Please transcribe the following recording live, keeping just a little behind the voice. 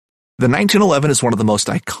The 1911 is one of the most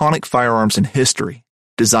iconic firearms in history.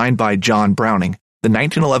 Designed by John Browning, the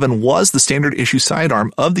 1911 was the standard issue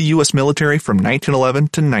sidearm of the U.S. military from 1911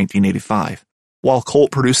 to 1985. While Colt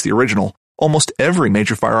produced the original, almost every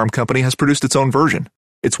major firearm company has produced its own version.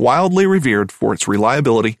 It's wildly revered for its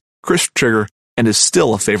reliability, crisp trigger, and is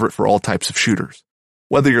still a favorite for all types of shooters.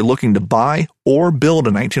 Whether you're looking to buy or build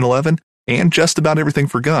a 1911 and just about everything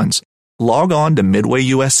for guns, log on to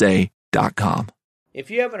midwayusa.com. If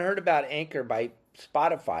you haven't heard about Anchor by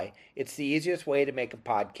Spotify, it's the easiest way to make a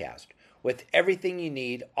podcast. With everything you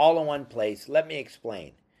need all in one place, let me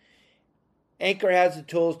explain. Anchor has the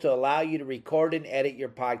tools to allow you to record and edit your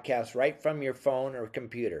podcast right from your phone or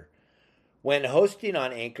computer. When hosting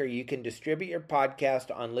on Anchor, you can distribute your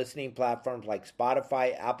podcast on listening platforms like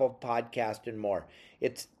Spotify, Apple Podcast, and more.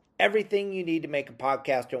 It's everything you need to make a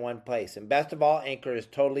podcast in one place. And best of all, Anchor is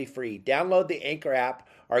totally free. Download the Anchor app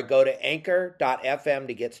or go to anchor.fm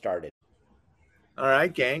to get started. All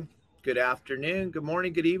right, gang. Good afternoon, good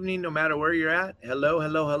morning, good evening, no matter where you're at. Hello,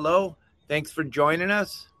 hello, hello. Thanks for joining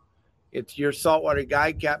us. It's your saltwater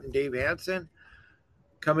guide, Captain Dave Hansen,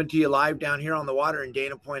 coming to you live down here on the water in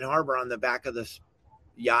Dana Point Harbor on the back of this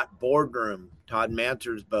yacht boardroom, Todd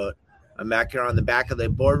Manser's boat. I'm back here on the back of the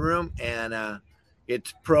boardroom, and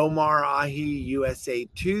it's Promar Ahi USA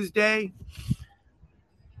Tuesday.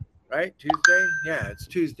 Right? Tuesday? Yeah, it's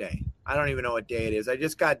Tuesday. I don't even know what day it is. I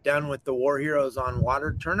just got done with the War Heroes on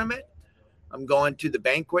Water tournament. I'm going to the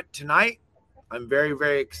banquet tonight. I'm very,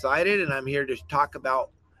 very excited, and I'm here to talk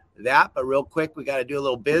about that. But real quick, we got to do a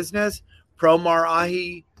little business.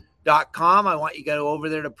 PromarAhi.com. I want you to go over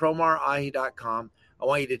there to PromarAhi.com. I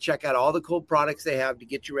want you to check out all the cool products they have to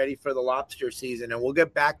get you ready for the lobster season. And we'll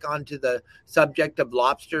get back onto the subject of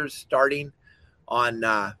lobsters starting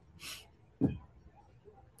on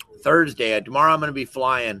Thursday. Tomorrow I'm going to be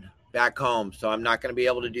flying back home, so I'm not going to be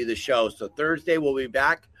able to do the show. So Thursday we'll be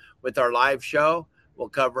back with our live show. We'll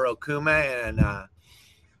cover Okuma and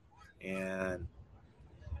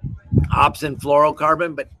ops and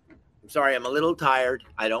fluorocarbon. But I'm sorry, I'm a little tired.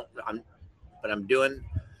 I'm doing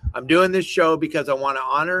this show because I want to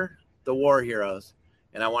honor the war heroes,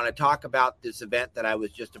 and I want to talk about this event that I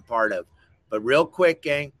was just a part of. But real quick,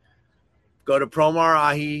 gang, go to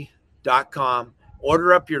PromarAhi.com.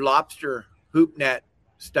 Order up your lobster hoop net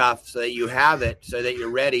stuff so that you have it, so that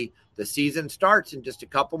you're ready. The season starts in just a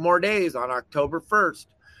couple more days on October 1st.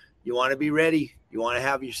 You want to be ready. You want to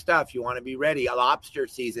have your stuff. You want to be ready. A lobster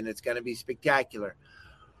season, it's going to be spectacular.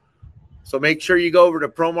 So make sure you go over to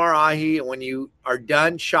Promar Ahi, and when you are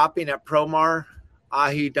done shopping at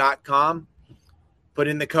PromarAhi.com, put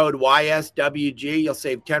in the code YSWG. You'll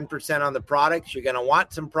save 10% on the products. You're going to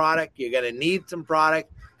want some product. You're going to need some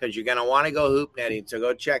product because you're going to want to go hoop netting. So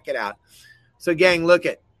go check it out. So, gang, look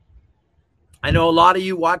it. I know a lot of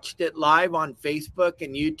you watched it live on Facebook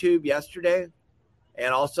and YouTube yesterday,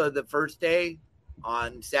 and also the first day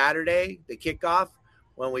on Saturday, the kickoff,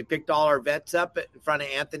 when we picked all our vets up in front of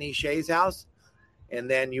Anthony Shea's house. And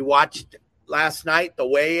then you watched last night the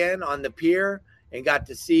weigh-in on the pier and got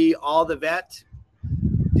to see all the vets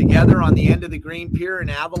together on the end of the green pier in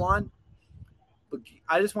Avalon. But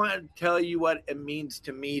I just wanted to tell you what it means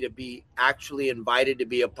to me to be actually invited to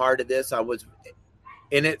be a part of this. I was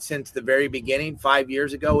in it since the very beginning. 5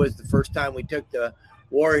 years ago was the first time we took the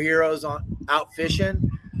War Heroes out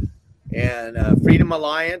fishing. And Freedom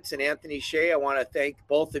Alliance and Anthony Shea, I want to thank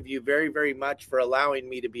both of you very, very much for allowing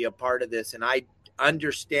me to be a part of this. And I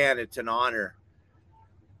understand it's an honor,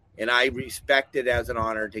 and I respect it as an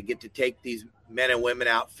honor to get to take these men and women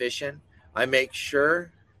out fishing. I make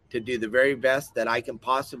sure to do the very best that I can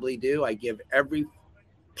possibly do. I give every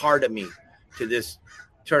part of me to this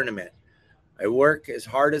tournament. I work as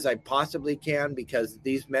hard as I possibly can because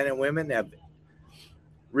these men and women have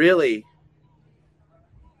really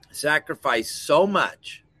sacrificed so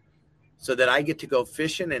much so that I get to go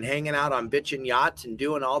fishing and hanging out on bitchin' yachts and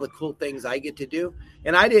doing all the cool things I get to do.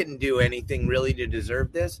 And I didn't do anything really to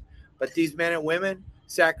deserve this, but these men and women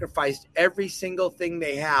sacrificed every single thing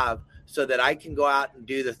they have so that I can go out and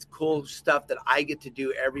do the cool stuff that I get to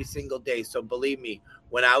do every single day. So believe me,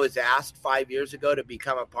 when I was asked 5 years ago to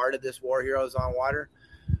become a part of this War Heroes on Water,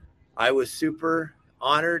 I was super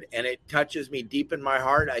honored, and it touches me deep in my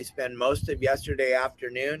heart. I spent most of yesterday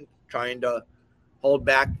afternoon trying to hold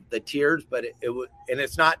back the tears, but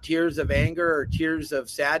it's not tears of anger or tears of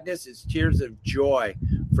sadness. It's tears of joy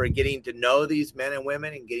for getting to know these men and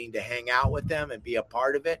women and getting to hang out with them and be a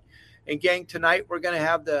part of it. And gang, tonight we're going to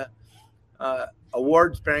have the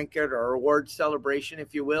awards banquet or awards celebration,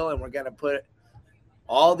 if you will, and we're going to put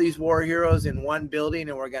all these war heroes in one building,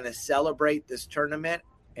 and we're going to celebrate this tournament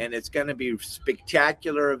and it's going to be a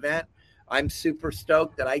spectacular event. I'm super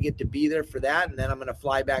stoked that I get to be there for that, and then I'm going to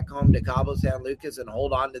fly back home to Cabo San Lucas and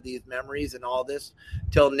hold on to these memories and all this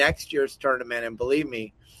till next year's tournament. And believe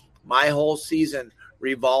me, my whole season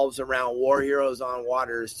revolves around War Heroes on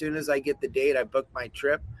Water. As soon as I get the date, I book my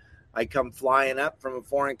trip. I come flying up from a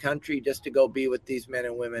foreign country just to go be with these men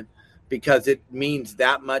and women, because it means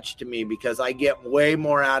that much to me, because I get way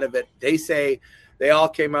more out of it. They all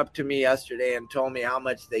came up to me yesterday and told me how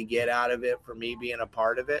much they get out of it for me being a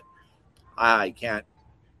part of it. I can't.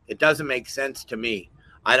 It doesn't make sense to me.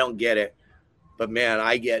 I don't get it. But, man,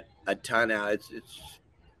 I get a ton out.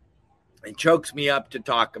 It chokes me up to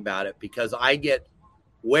talk about it, because I get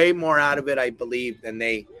way more out of it, I believe, than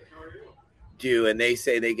they do. And they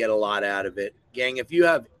say they get a lot out of it. Gang, if you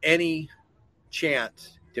have any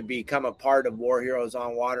chance to become a part of War Heroes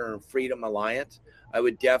on Water and Freedom Alliance, I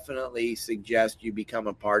would definitely suggest you become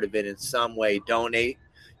a part of it in some way. Donate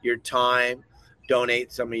your time,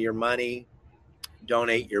 donate some of your money,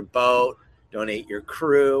 donate your boat, donate your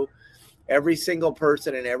crew. Every single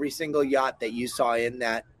person and every single yacht that you saw in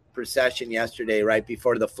that procession yesterday, right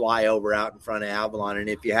before the flyover out in front of Avalon. And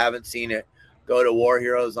if you haven't seen it, go to War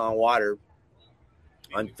Heroes on Water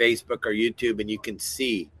on Facebook or YouTube, and you can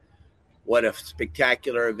see what a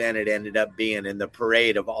spectacular event it ended up being, in the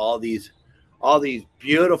parade of all these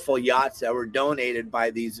beautiful yachts that were donated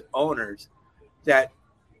by these owners that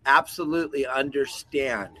absolutely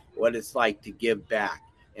understand what it's like to give back.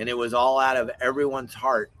 And it was all out of everyone's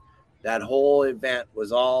heart. That whole event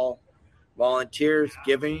was all volunteers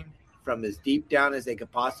giving from as deep down as they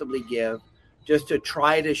could possibly give, just to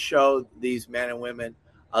try to show these men and women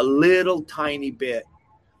a little tiny bit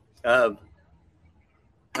of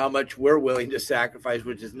how much we're willing to sacrifice,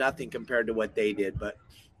 which is nothing compared to what they did. But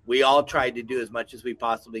we all tried to do as much as we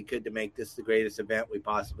possibly could to make this the greatest event we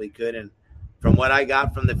possibly could. And from what I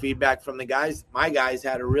got from the feedback from the guys, my guys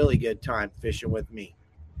had a really good time fishing with me.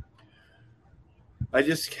 I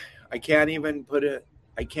can't even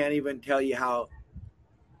tell you how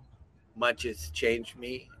much it's changed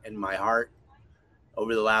me and my heart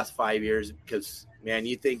over the last 5 years, because, man,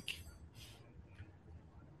 you think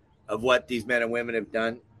of what these men and women have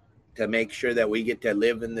done to make sure that we get to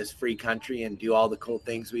live in this free country and do all the cool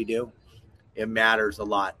things we do. It matters a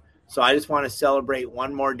lot. So I just want to celebrate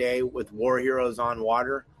one more day with War Heroes on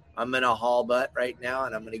Water. I'm in a haul butt right now,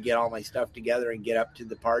 and I'm going to get all my stuff together and get up to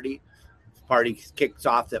the party. The party kicks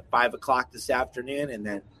off at 5 o'clock this afternoon, and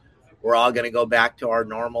then we're all going to go back to our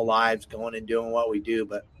normal lives, going and doing what we do.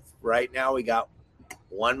 But right now we got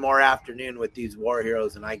one more afternoon with these War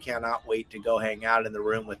Heroes, and I cannot wait to go hang out in the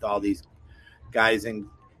room with all these guys and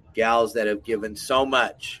gals that have given so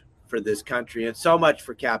much for this country and so much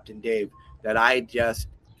for Captain Dave, that I just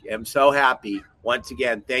am so happy. Once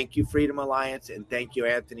again, thank you, Freedom Alliance, and thank you,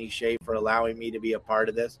 Anthony Shea, for allowing me to be a part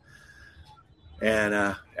of this.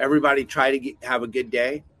 And everybody try to have a good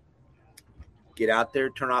day. Get out there,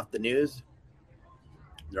 turn off the news.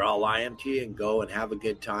 They're all lying to you, and go and have a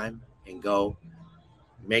good time and go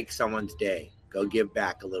make someone's day. Go give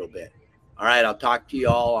back a little bit. All right, I'll talk to you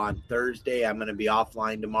all on Thursday. I'm going to be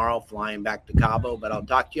offline tomorrow, flying back to Cabo, but I'll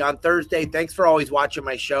talk to you on Thursday. Thanks for always watching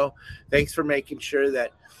my show. Thanks for making sure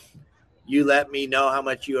that you let me know how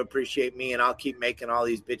much you appreciate me, and I'll keep making all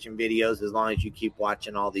these bitchin' videos as long as you keep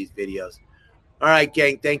watching all these videos. All right,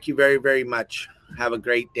 gang, thank you very, very much. Have a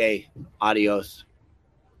great day. Adios.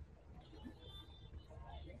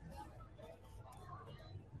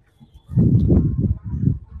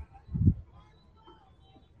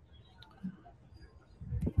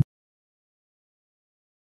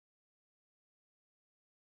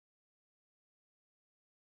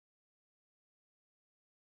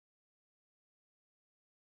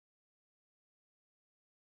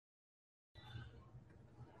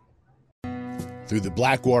 Through the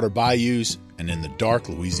Blackwater bayous and in the dark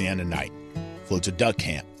Louisiana night floats a duck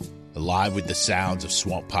camp, alive with the sounds of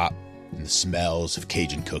swamp pop and the smells of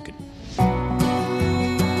Cajun cooking. From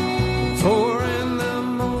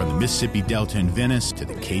the Mississippi Delta in Venice to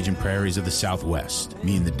the Cajun prairies of the Southwest,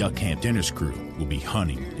 me and the Duck Camp Dinners crew will be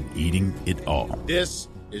hunting and eating it all. This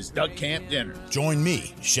is Duck Camp Dinner. Join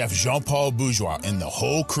me, Chef Jean-Paul Bourgeois, and the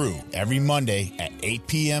whole crew every Monday at 8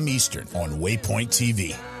 p.m. Eastern on Waypoint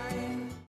TV.